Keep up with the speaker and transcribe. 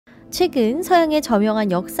최근 서양의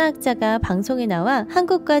저명한 역사학자가 방송에 나와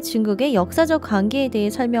한국과 중국의 역사적 관계에 대해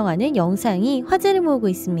설명하는 영상이 화제를 모으고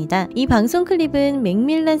있습니다. 이 방송 클립은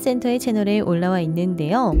맥밀란 센터의 채널에 올라와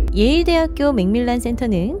있는데요. 예일대학교 맥밀란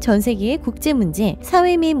센터는 전 세계의 국제 문제,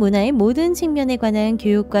 사회 및 문화의 모든 측면에 관한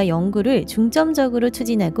교육과 연구를 중점적으로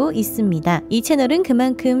추진하고 있습니다. 이 채널은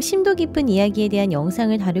그만큼 심도 깊은 이야기에 대한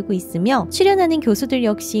영상을 다루고 있으며 출연하는 교수들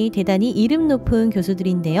역시 대단히 이름 높은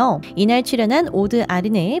교수들인데요. 이날 출연한 오드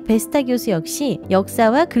아르네 베스타 교수 역시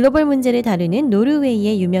역사와 글로벌 문제를 다루는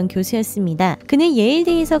노르웨이의 유명 교수였습니다. 그는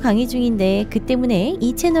예일대에서 강의 중인데 그 때문에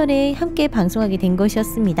이 채널에 함께 방송하게 된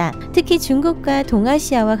것이었습니다. 특히 중국과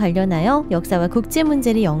동아시아와 관련하여 역사와 국제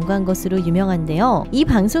문제를 연구한 것으로 유명한데요. 이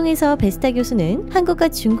방송에서 베스타 교수는 한국과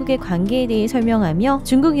중국의 관계에 대해 설명하며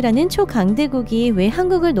중국이라는 초강대국이 왜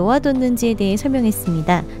한국을 놓아뒀는지에 대해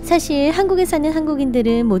설명했습니다. 사실 한국에 사는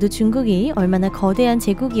한국인들은 모두 중국이 얼마나 거대한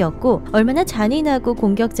제국이었고 얼마나 잔인하고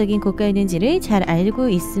공격적인 국가였는지를 잘 알고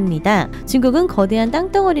있습니다. 중국은 거대한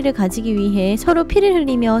땅덩어리를 가지기 위해 서로 피를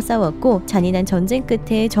흘리며 싸웠고 잔인한 전쟁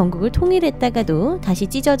끝에 전국을 통일했다가도 다시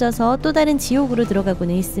찢어져서 또 다른 지옥으로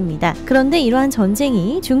들어가고는 했습니다. 그런데 이러한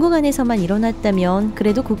전쟁이 중국 안에서만 일어났다면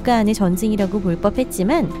그래도 국가 안의 전쟁이라고 볼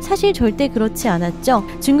법했지만 사실 절대 그렇지 않았죠.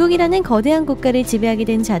 중국이라는 거대한 국가를 지배하게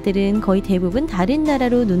된 자들은 거의 대부분 다른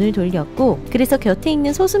나라로 눈을 돌렸고 그래서 곁에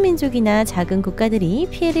있는 소수민족이나 작은 국가들이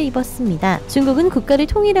피해를 입었습니다. 중국은 국가를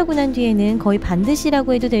통일하고 난 뒤에는 거의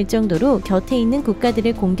반드시라고 해도 될 정도로 곁에 있는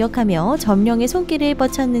국가들을 공격하며 점령의 손길을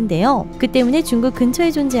뻗쳤는데요. 그 때문에 중국 근처에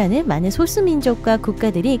존재하는 많은 소수민족과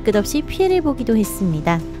국가들이 끝없이 피해를 보기도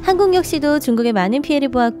했습니다. 한국 역시도 중국의 많은 피해를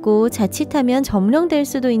보았고 자칫하면 점령될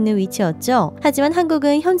수도 있는 위치였죠. 하지만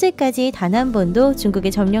한국은 현재까지 단 한 번도 중국의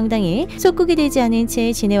점령당해 속국이 되지 않은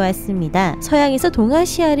채 지내왔습니다. 서양에서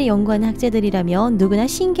동아시아를 연구하는 학자들이라면 누구나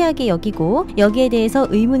신기하게 여기고 여기에 대해서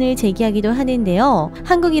의문을 제기하기도 하는데요.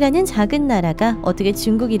 한국이라는 작은 나라가 어떻게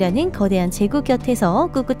중국이라는 거대한 제국 곁에서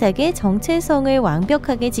꿋꿋하게 정체성을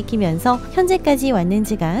완벽하게 지키면서 현재까지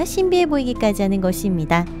왔는지가 신비해 보이기까지 하는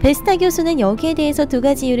것입니다. 베스타 교수는 여기에 대해서 두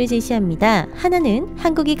가지 이유를 제시합니다. 하나는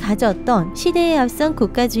한국이 가졌던 시대에 앞선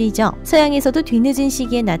국가주의죠. 서양에서도 뒤늦은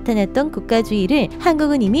시기에 나타났던 국가주의를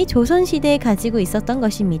한국은 이미 조선시대에 가지고 있었던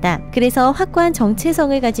것입니다. 그래서 확고한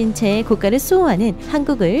정체성을 가진 채 국가를 수호하는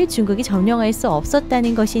한국을 중국이 점령할 수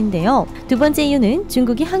없었다는 것인데요. 두 번째 이유는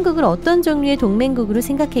중국이 한국을 어떤 종류의 동맹국으로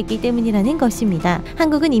생각했기 때문이라는 것입니다.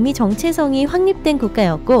 한국은 이미 정체성이 확립된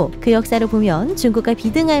국가였고 그 역사를 보면 중국과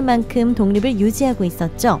비등할 만큼 독립을 유지하고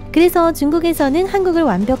있었죠. 그래서 중국에서는 한국을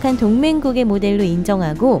완벽한 동맹국의 모델로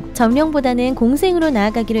인정하고 점령보다는 공생으로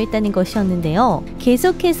나아가기로 했다는 것이었는데요.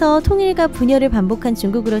 계속해서 통일과 분열을 반복한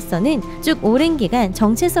중국으로서는 쭉 오랜 기간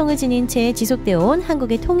정체성을 지닌 채 지속되어 온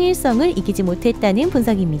한국의 통일성을 이기지 못했다는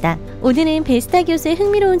분석입니다. 오늘은 베스타 교수의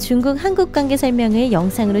흥미로운 중국-한국 관계 설명을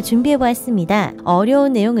영상으로 준비해보았습니다.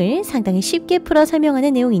 어려운 내용을 상당히 쉽게 풀어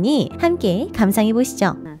설명하는 내용이니 함께 감상해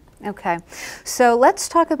보시죠. Okay, so let's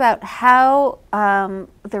talk about how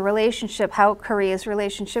how Korea's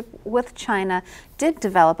relationship with China did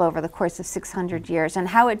develop over the course of 600 years and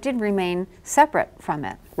how it did remain separate from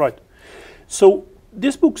it. Right. So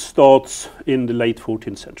this book starts in the late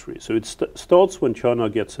 14th century. So it starts when China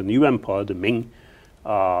gets a new empire, the Ming,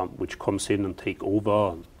 which comes in and take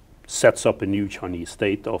over and sets up a new Chinese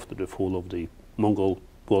state after the fall of the Mongol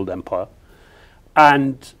world empire.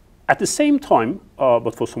 And at the same time,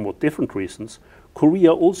 but for somewhat different reasons,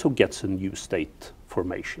 Korea also gets a new state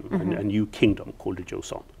formation, a new kingdom called the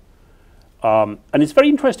Joseon. And it's very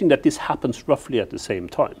interesting that this happens roughly at the same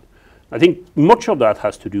time. I think much of that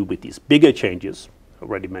has to do with these bigger changes. I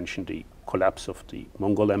already mentioned the collapse of the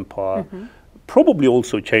Mongol Empire, probably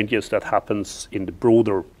also changes that happens in the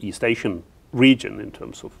broader East Asian region in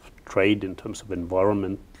terms of trade, in terms of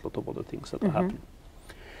environment, a lot of other things that are happening.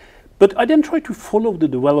 But I then try to follow the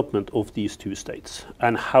development of these two states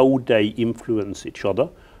and how they influence each other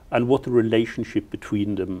and what the relationship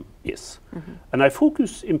between them is. And I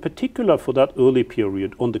focus in particular for that early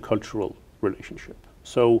period on the cultural relationship.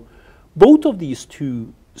 So both of these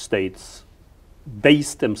two states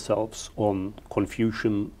base themselves on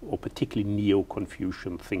Confucian or particularly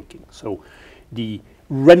Neo-Confucian thinking. So the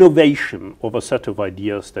renovation of a set of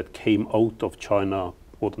ideas that came out of China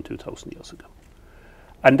more than 2,000 years ago.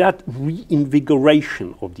 And that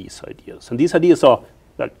reinvigoration of these ideas, and these ideas are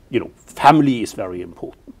that, you know, family is very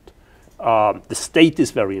important. The state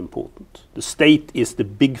is very important. The state is the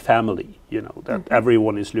big family, you know, that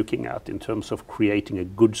everyone is looking at in terms of creating a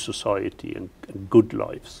good society and good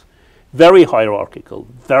lives. Very hierarchical,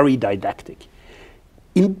 very didactic.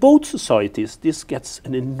 In both societies, this gets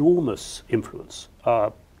an enormous influence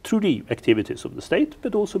through the activities of the state,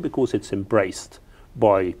 but also because it's embraced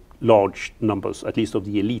by large numbers, at least of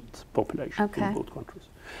the elite population Okay. in both countries.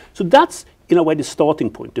 So that's, in a way, the starting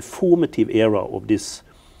point, the formative era of this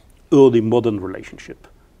early modern relationship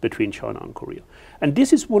between China and Korea. And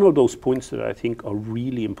this is one of those points that I think are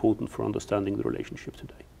really important for understanding the relationship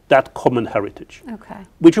today. That common heritage, Okay.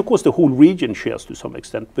 which of course the whole region shares to some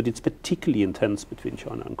extent, but it's particularly intense between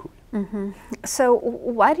China and Korea. So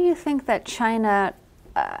why do you think that China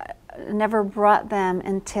never brought them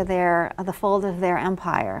into the fold of their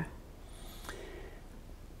empire?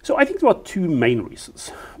 So I think there are two main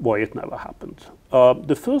reasons why it never happened.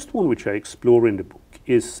 The first one, which I explore in the book,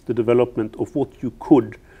 is the development of what you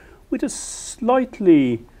could, with a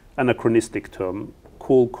slightly anachronistic term,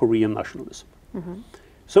 call Korean nationalism.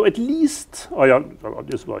 So at least,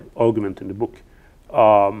 this is my argument in the book,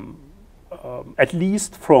 at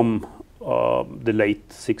least from the late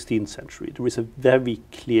 16th century, there is a very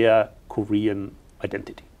clear Korean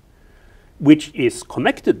identity, which is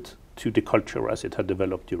connected to the culture as it had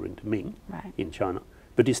developed during the Ming Right. in China,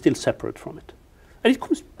 but is still separate from it. And it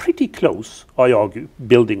comes pretty close, I argue,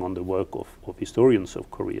 building on the work of historians of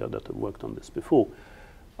Korea that have worked on this before,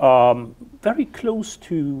 very close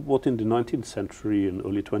to what in the 19th century and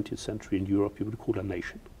early 20th century in Europe you would call a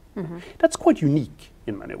nation. That's quite unique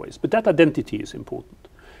in many ways, but that identity is important.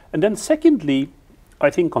 And then secondly, I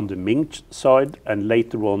think on the Ming side and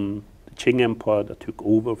later on the Qing Empire that took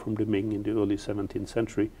over from the Ming in the early 17th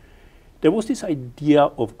century, there was this idea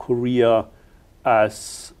of Korea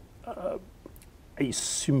as a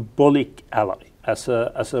symbolic ally, as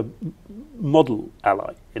a model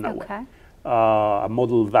ally in a way. Okay. A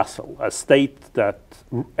model vassal, a state that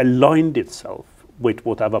aligned itself with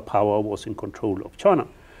whatever power was in control of China,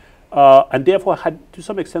 and therefore had to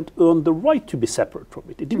some extent earned the right to be separate from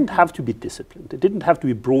it. It didn't have to be disciplined. It didn't have to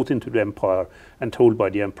be brought into the empire and told by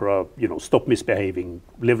the emperor, stop misbehaving,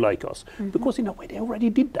 live like us, because in a way they already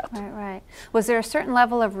did that. Right, right. Was there a certain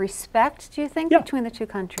level of respect, do you think, Yeah. between the two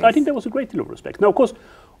countries? I think there was a great deal of respect. Now, of course,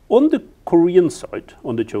 on the Korean side,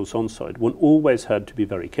 on the Joseon side, one always had to be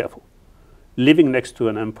very careful. Living next to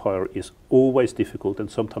an empire is always difficult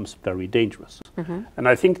and sometimes very dangerous. And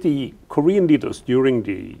I think the Korean leaders during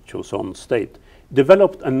the Joseon state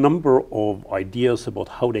developed a number of ideas about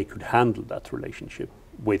how they could handle that relationship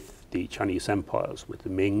with the Chinese empires, with the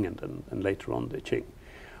Ming and later on the Qing.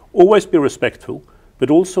 Always be respectful,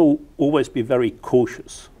 but also always be very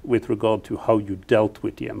cautious with regard to how you dealt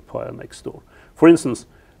with the empire next door. For instance,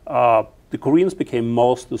 the Koreans became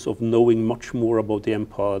masters of knowing much more about the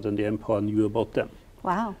empire than the empire knew about them.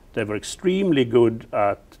 Wow. They were extremely good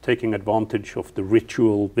at taking advantage of the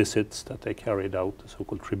ritual visits that they carried out, the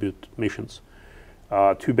so-called tribute missions,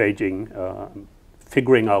 to Beijing,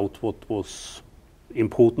 figuring out what was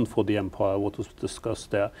important for the empire, what was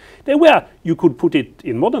discussed there. They were, you could put it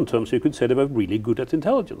in modern terms, you could say they were really good at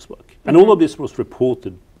intelligence work. And all of this was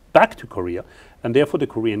reported back to Korea, and therefore the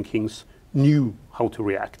Korean kings knew how to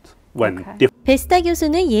react when Okay. 베스타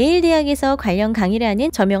교수는 예일대학에서 관련 강의를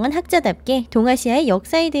하는 저명한 학자답게 동아시아의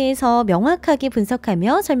역사에 대해서 명확하게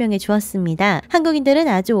분석하며 설명해 주었습니다. 한국인들은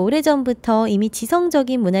아주 오래전부터 이미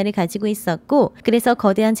지성적인 문화를 가지고 있었고, 그래서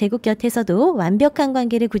거대한 제국 곁에서도 완벽한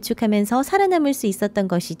관계를 구축하면서 살아남을 수 있었던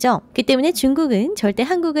것이죠. 그 때문에 중국은 절대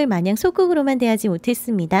한국을 마냥 속국으로만 대하지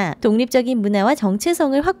못했습니다. 독립적인 문화와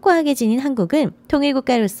정체성을 확고하게 지닌 한국은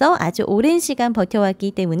통일국가로서 아주 오랜 시간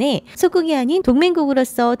버텨왔기 때문에 속국이 아닌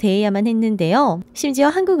동맹국으로서 대해야만 했는데요. 심지어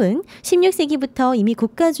한국은 16세기부터 이미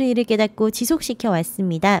국가주의를 깨닫고 지속시켜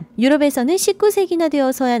왔습니다. 유럽에서는 19세기나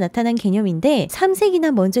되어서야 나타난 개념인데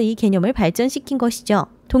 3세기나 먼저 이 개념을 발전시킨 것이죠.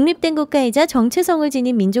 독립된 국가이자 정체성을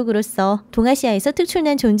지닌 민족으로서 동아시아에서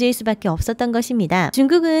특출난 존재일 수밖에 없었던 것입니다.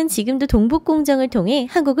 중국은 지금도 동북공정을 통해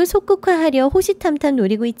한국을 속국화하려 호시탐탐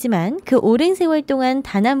노리고 있지만 그 오랜 세월 동안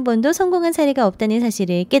단 한 번도 성공한 사례가 없다는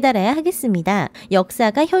사실을 깨달아야 하겠습니다.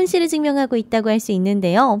 역사가 현실을 증명하고 있다고 할 수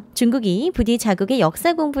있는데요. 중국이 부디 자국의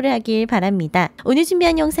역사 공부를 하길 바랍니다. 오늘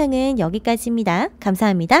준비한 영상은 여기까지입니다.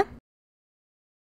 감사합니다.